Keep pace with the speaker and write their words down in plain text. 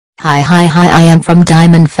Hi, I am from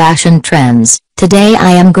Diamond Fashion Trends. Today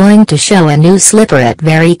I am going to show a new slipper at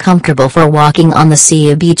very comfortable for walking on the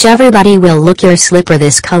sea beach. Everybody will look your slipper.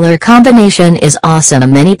 This color combination is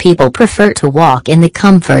awesome. Many people prefer to walk in the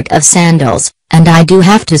comfort of sandals, and I do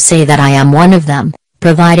have to say that I am one of them,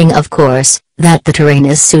 providing of course, that the terrain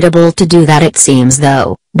is suitable to do that. It seems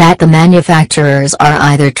though, that the manufacturers are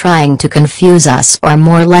either trying to confuse us or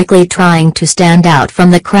more likely trying to stand out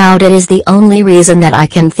from the crowd. It is the only reason that I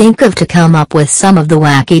can think of to come up with some of the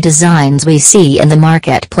wacky designs we see in the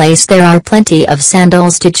marketplace. There are plenty of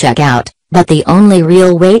sandals to check out, but the only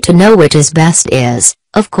real way to know which is best is,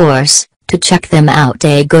 of course, to check them out.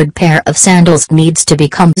 A good pair of sandals needs to be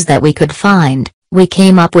that we could find. We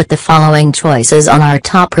came up with the following choices on our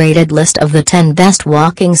top-rated list of the 10 best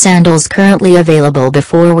walking sandals currently available.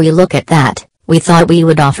 Before we look at that, we thought we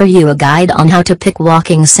would offer you a guide on how to pick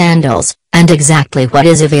walking sandals, and exactly what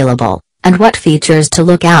is available, and what features to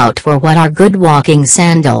look out for. What are good walking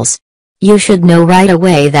sandals? You should know right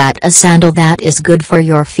away that a sandal that is good for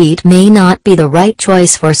your feet may not be the right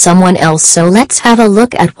choice for someone else, so let's have a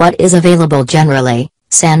look at what is available. Generally,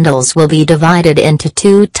 sandals will be divided into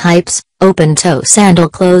two types: open-toe sandal,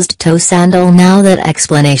 closed-toe sandal. Now that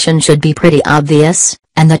explanation should be pretty obvious,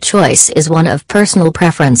 and the choice is one of personal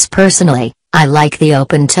preference. Personally, I like the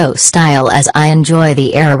open-toe style as I enjoy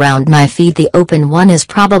the air around my feet. The open one is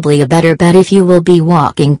probably a better bet if you will be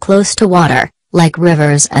walking close to water, like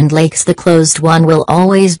rivers and lakes. The closed one will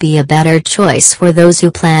always be a better choice for those who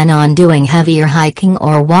plan on doing heavier hiking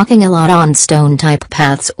or walking a lot on stone-type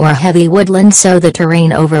paths or heavy woodland, so the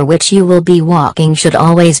terrain over which you will be walking should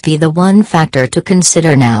always be the one factor to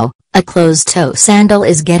consider. Now, a closed-toe sandal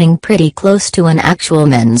is getting pretty close to an actual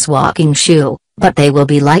men's walking shoe, but they will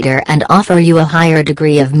be lighter and offer you a higher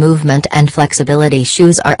degree of movement and flexibility.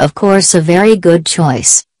 Shoes are of course a very good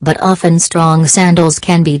choice, but often strong sandals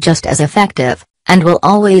can be just as effective, and will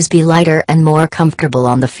always be lighter and more comfortable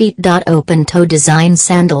on the feet. Open-toe Design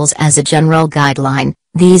Sandals. As a general guideline,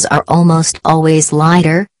 these are almost always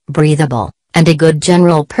lighter, breathable, and a good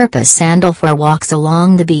general-purpose sandal for walks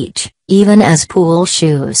along the beach. Even as pool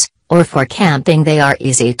shoes, or for camping, they are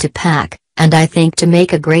easy to pack, and I think to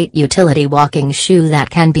make a great utility walking shoe that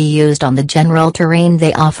can be used on the general terrain.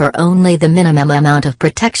 They offer only the minimum amount of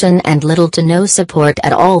protection and little to no support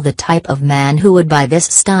at all. The type of man who would buy this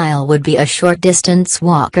style would be a short-distance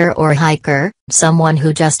walker or hiker, someone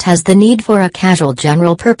who just has the need for a casual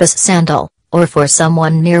general-purpose sandal, or for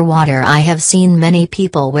someone near water. I have seen many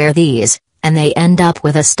people wear these, and they end up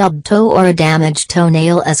with a stubbed toe or a damaged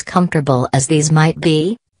toenail. As comfortable as these might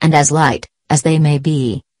be, and as light as they may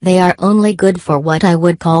be, they are only good for what I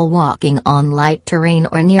would call walking on light terrain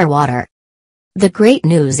or near water. The great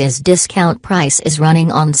news is discount price is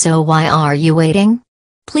running on, so why are you waiting?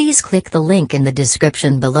 Please click the link in the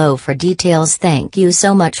description below for details. Thank you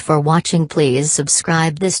so much for watching. Please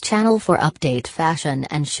subscribe this channel for update fashion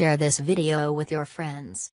and share this video with your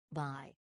friends. Bye.